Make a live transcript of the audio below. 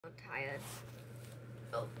tired.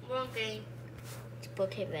 Oh, wrong game. It's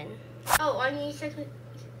Brookhaven. Oh, I need second.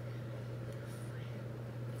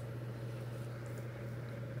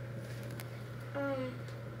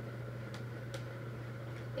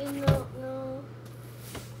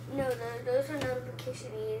 No, those are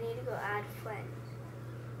notifications. You need to go add friends.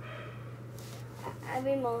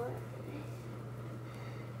 Every moment.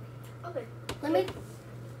 Okay. Let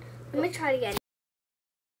me try it again.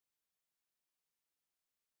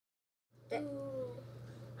 Ooh,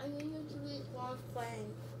 I need you to read one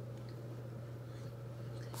friend.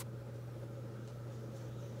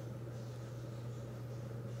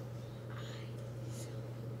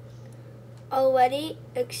 Already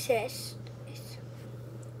exists.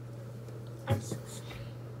 I'm so sorry.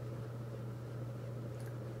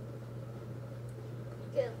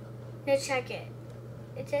 Yeah. Let's check it.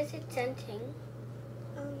 It says it's sending.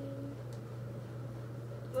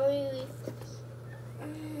 Where are you leave?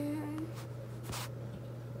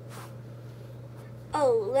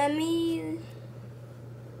 Oh, let me.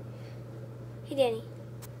 Hey, Danny.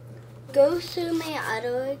 Go through my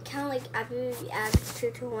other account, like after you add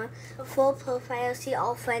 221, full profile, see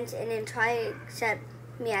all friends, and then try to accept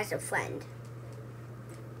me as a friend.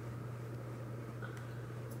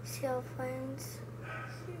 See all friends.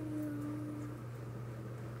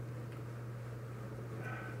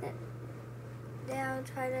 Then I'll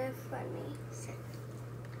try to friend me.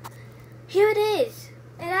 Here it is.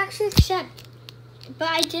 It actually accepts. But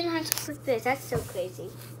I didn't have to click this. That's so crazy.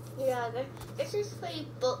 Yeah, let's just play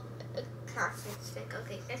book classic stick.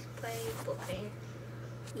 Okay, let's play book game.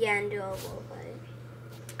 Yeah, and do a roleplay.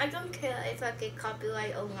 I don't care if I get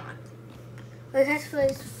copyright or not. Like, that's play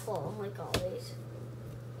is full, like always.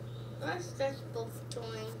 Let's just both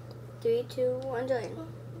join. 3, 2, 1, join.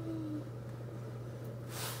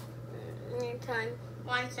 Time.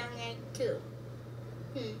 178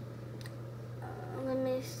 Let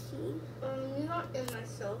me see. You're not in my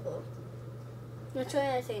server. Let's try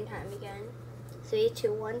at the same time again. 3,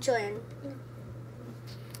 2, 1, join.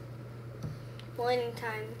 Morning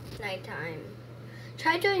time, night time.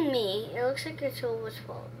 Try joining me. It looks like the tool was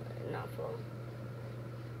full, but not full.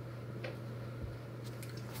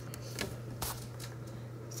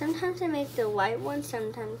 Sometimes they make the white one,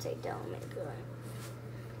 sometimes they don't make it right.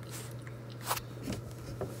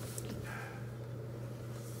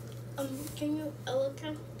 Can you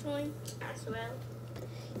Eloka join as well?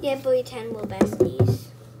 Yeah, Boy 10 will besties.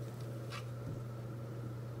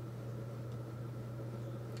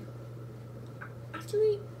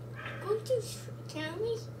 Actually, I'm going to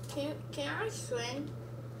can I swim?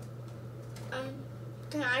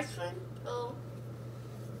 Can I swim? Oh.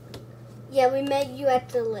 Yeah, we met you at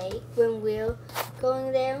the lake when we were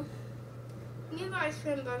going there. Maybe I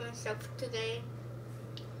swim by myself today.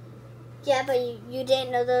 Yeah, but you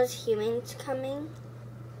didn't know those humans coming?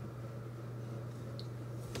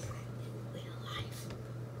 In real life.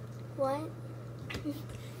 What?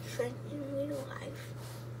 Swim in real life.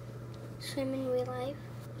 Swim in real life?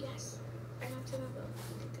 Yes. I don't remember.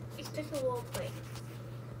 It's just a role play.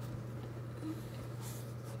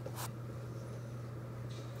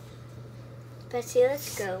 Bessie,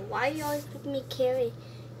 let's go. Why you always make me carry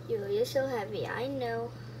you? You're so heavy. I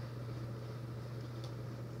know.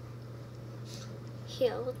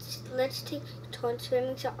 Here, let's take turns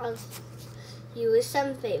swimming so I'll use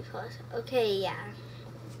some vapors. Okay, yeah.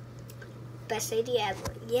 Best idea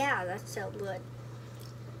ever. Yeah, that's so good.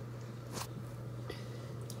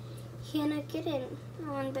 Here, now get in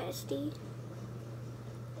on, bestie.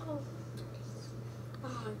 Oh.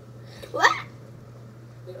 What?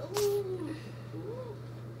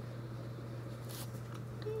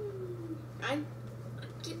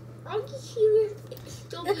 I'll just hear it.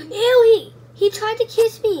 Ew, he tried to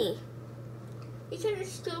kiss me. He tried to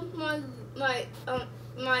steal my. Oh,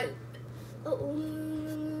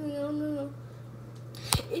 no.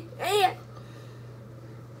 Yeah.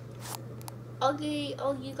 Okay,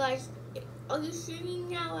 oh, you guys, are you streaming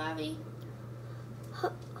now, Abby?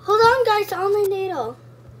 Hold on, guys, on my needle.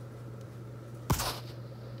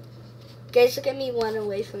 Guys, look at me run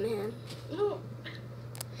away from him. No.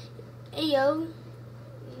 Hey, yo.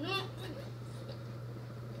 No.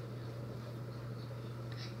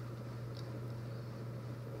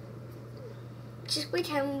 Just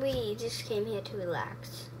pretend we just came here to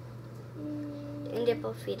relax. And dip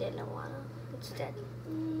our feet in the water instead.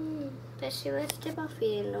 Bessie, let's dip our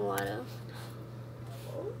feet in the water.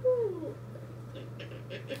 Oh.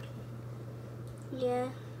 Yeah.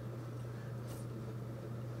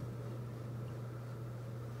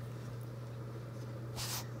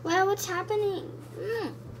 Well, what's happening?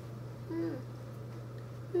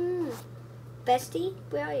 Bestie,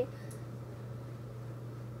 where are you?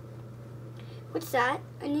 What's that?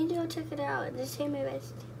 I need to go check it out. Just say my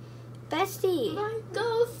bestie. Bestie! My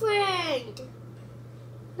girlfriend!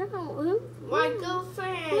 No, who? My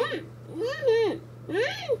girlfriend!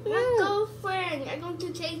 My girlfriend! I'm going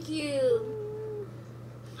to take you!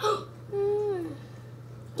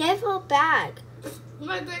 Careful bag.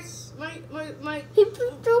 My best, my. He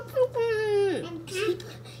put duct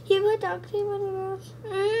tape on the nose.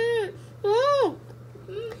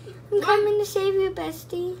 I'm coming to save you,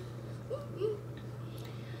 bestie.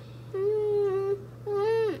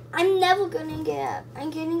 I'm never gonna get up. I'm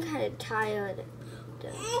getting kind of tired.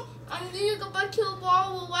 I need to go back to the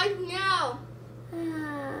wall right now.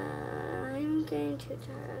 I'm getting too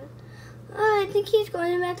tired. Oh, I think he's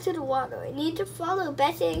going back to the water. I need to follow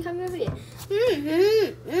Bessie and come over here.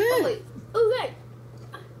 Oh, wait. Oh,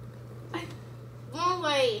 wait. One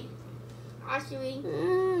way, Ashley.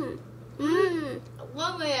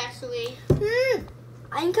 One way, Ashley.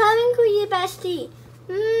 I'm coming for you, Bestie.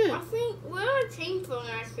 I think where I came from,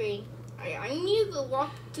 Ashley. I need to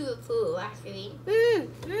walk to the pool, Ashley. I'm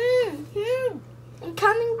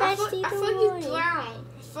coming, Bestie. I thought you drowned.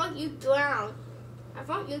 I thought you drowned. I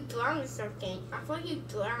thought you drowned or something. I thought you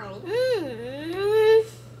drowned.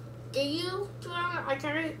 Did you drown? I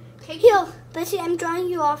tried to take you. Here, Bessie, I'm drawing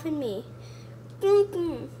you off in me.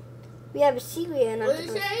 We have a secret in our What did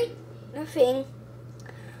you say? Nothing.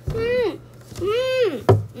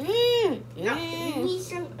 No, you need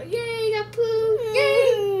some. Yay, the poo!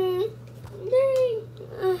 Yay! Yay!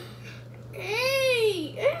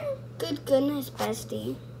 Hey! Good goodness,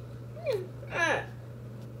 Bestie.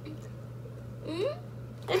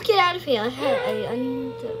 Let's get out of here. I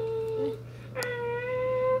need to.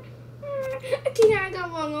 I think I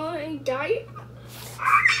got one more and die.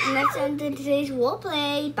 And that's the end of today's role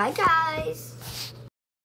play. Bye, guys.